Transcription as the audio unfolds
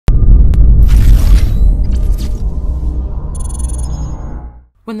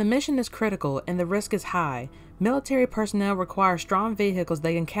When the mission is critical and the risk is high, military personnel require strong vehicles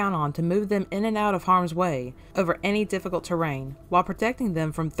they can count on to move them in and out of harm's way over any difficult terrain, while protecting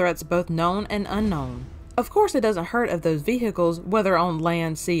them from threats both known and unknown. Of course, it doesn't hurt if those vehicles, whether on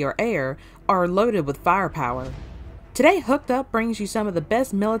land, sea, or air, are loaded with firepower. Today, Hooked Up brings you some of the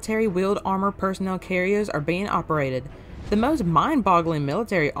best military wheeled armor personnel carriers are being operated. The most mind-boggling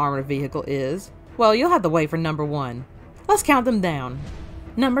military armored vehicle is, well, you'll have to wait for number 1. Let's count them down.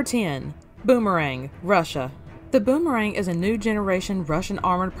 Number 10. Boomerang, Russia. The Boomerang is a new generation Russian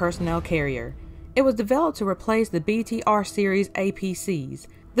armored personnel carrier. It was developed to replace the BTR series APCs.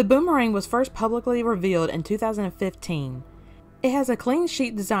 The Boomerang was first publicly revealed in 2015. It has a clean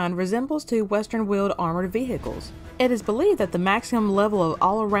sheet design resembles to Western wheeled armored vehicles. It is believed that the maximum level of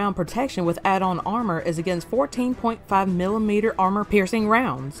all-around protection with add-on armor is against 14.5mm armor-piercing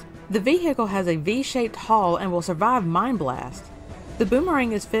rounds. The vehicle has a V-shaped hull and will survive mine blast. The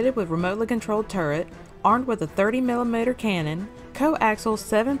Boomerang is fitted with remotely controlled turret, armed with a 30mm cannon, coaxial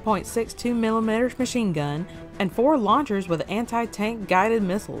 7.62mm machine gun, and 4 launchers with anti-tank guided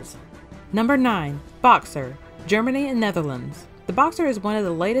missiles. Number 9. Boxer, Germany and Netherlands. The Boxer is one of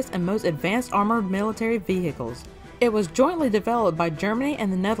the latest and most advanced armored military vehicles. It was jointly developed by Germany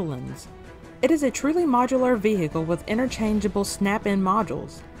and the Netherlands. It is a truly modular vehicle with interchangeable snap-in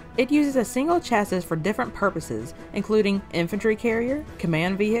modules. It uses a single chassis for different purposes, including infantry carrier,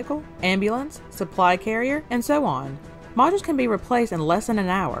 command vehicle, ambulance, supply carrier, and so on. Modules can be replaced in less than an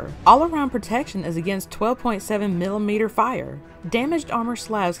hour. All-around protection is against 12.7mm fire. Damaged armor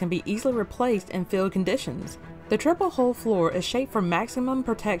slabs can be easily replaced in field conditions. The triple hull floor is shaped for maximum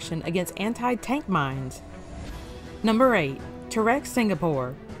protection against anti-tank mines. Number 8. Terex,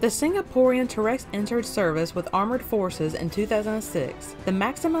 Singapore. The Singaporean Terex entered service with armored forces in 2006. The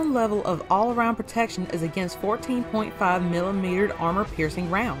maximum level of all-around protection is against 14.5mm armor-piercing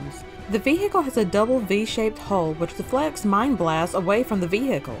rounds. The vehicle has a double V-shaped hull which deflects mine blasts away from the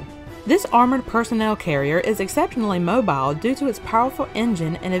vehicle. This armored personnel carrier is exceptionally mobile due to its powerful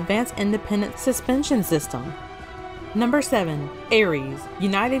engine and advanced independent suspension system. Number 7. Ares,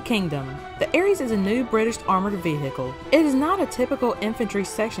 United Kingdom. The Ares is a new British armored vehicle. It is not a typical infantry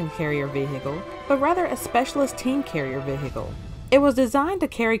section carrier vehicle, but rather a specialist team carrier vehicle. It was designed to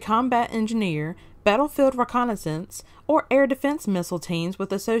carry combat engineer, battlefield reconnaissance, or air defense missile teams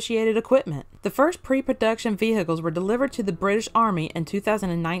with associated equipment. The first pre-production vehicles were delivered to the British Army in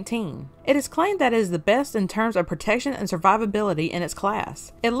 2019. It is claimed that it is the best in terms of protection and survivability in its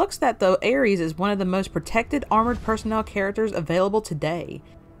class. It looks that the Ares is one of the most protected armored personnel carriers available today.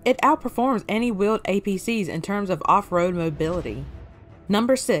 It outperforms any wheeled APCs in terms of off-road mobility.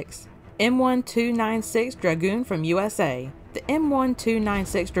 Number 6. M1296 Dragoon from USA. The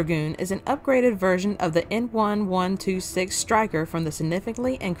M1296 Dragoon is an upgraded version of the M1126 Striker from the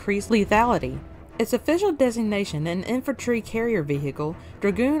significantly increased lethality. Its official designation, an infantry carrier vehicle,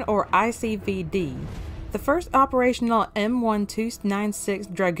 Dragoon or ICVD. The first operational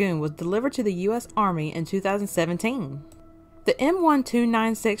M1296 Dragoon was delivered to the U.S. Army in 2017. The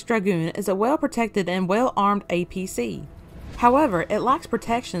M1296 Dragoon is a well-protected and well-armed APC. However, it lacks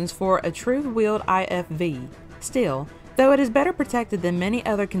protections for a true wheeled IFV. Still, though it is better protected than many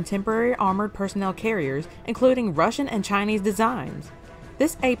other contemporary armored personnel carriers, including Russian and Chinese designs.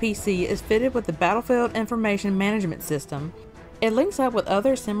 This APC is fitted with the Battlefield Information Management System. It links up with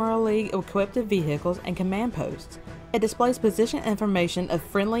other similarly equipped vehicles and command posts. It displays position information of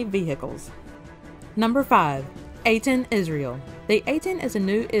friendly vehicles. Number 5. A-10 Israel. The A-10 is a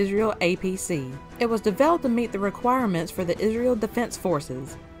new Israel APC. It was developed to meet the requirements for the Israel Defense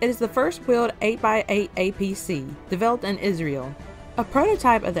Forces. It is the first wheeled 8x8 APC, developed in Israel. A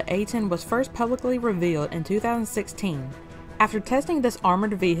prototype of the A-10 was first publicly revealed in 2016. After testing this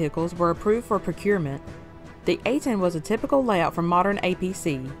armored vehicles were approved for procurement, the A-10 was a typical layout for modern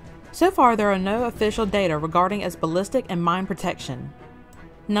APC. So far, there are no official data regarding its ballistic and mine protection.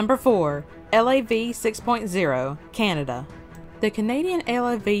 Number 4. LAV 6.0, Canada. The Canadian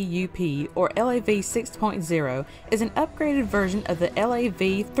LAV-UP, or LAV 6.0, is an upgraded version of the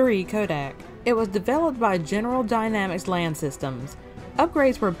LAV-3 Kodak. It was developed by General Dynamics Land Systems.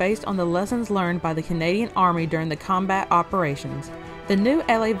 Upgrades were based on the lessons learned by the Canadian Army during the combat operations. The new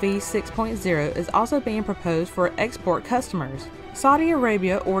LAV 6.0 is also being proposed for export customers. Saudi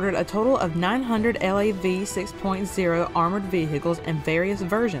Arabia ordered a total of 900 LAV 6.0 armored vehicles in various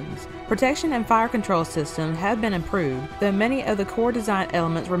versions. Protection and fire control systems have been improved, though many of the core design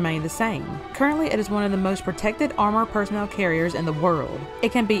elements remain the same. Currently, it is one of the most protected armored personnel carriers in the world.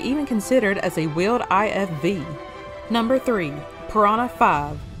 It can be even considered as a wheeled IFV. Number 3. Piranha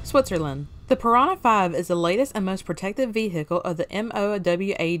 5, Switzerland. The Piranha 5 is the latest and most protected vehicle of the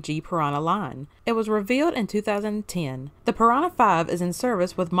MOWAG Piranha line. It was revealed in 2010. The Piranha 5 is in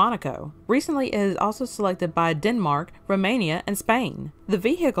service with Monaco. Recently, it is also selected by Denmark, Romania, and Spain. The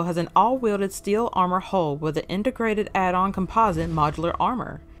vehicle has an all-wielded steel armor hull with an integrated add-on composite modular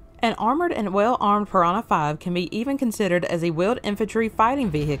armor. An armored and well-armed Piranha 5 can be even considered as a wheeled infantry fighting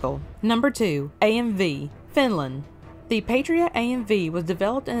vehicle. Number 2. AMV, Finland. The Patria AMV was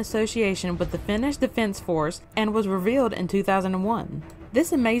developed in association with the Finnish Defense Force and was revealed in 2001.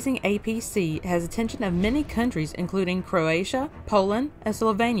 This amazing APC has attention of many countries including Croatia, Poland, and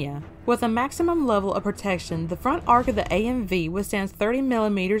Slovenia. With a maximum level of protection, the front arc of the AMV withstands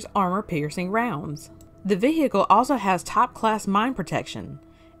 30mm armor-piercing rounds. The vehicle also has top-class mine protection.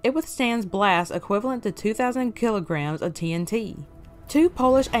 It withstands blasts equivalent to 2,000 kilograms of TNT. 2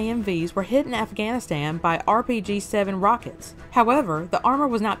 Polish AMVs were hit in Afghanistan by RPG-7 rockets. However, the armor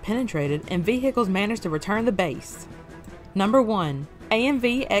was not penetrated and vehicles managed to return the base. Number 1.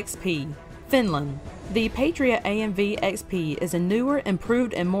 AMV XP, Finland. The Patria AMV XP is a newer,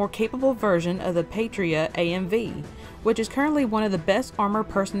 improved, and more capable version of the Patria AMV, which is currently one of the best armored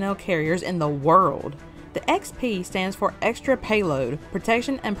personnel carriers in the world. The XP stands for Extra Payload,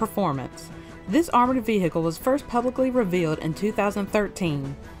 Protection, and Performance. This armored vehicle was first publicly revealed in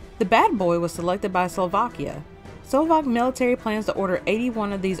 2013. The bad boy was selected by Slovakia. Slovak military plans to order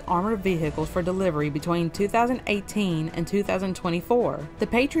 81 of these armored vehicles for delivery between 2018 and 2024. The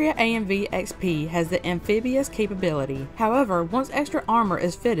Patria AMV XP has the amphibious capability. However, once extra armor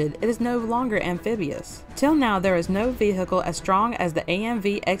is fitted, it is no longer amphibious. Till now, there is no vehicle as strong as the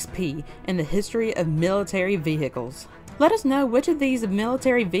AMV XP in the history of military vehicles. Let us know which of these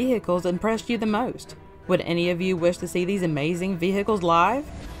military vehicles impressed you the most. Would any of you wish to see these amazing vehicles live?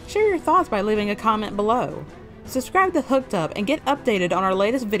 Share your thoughts by leaving a comment below. Subscribe to Hooked Up and get updated on our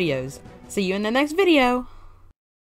latest videos. See you in the next video!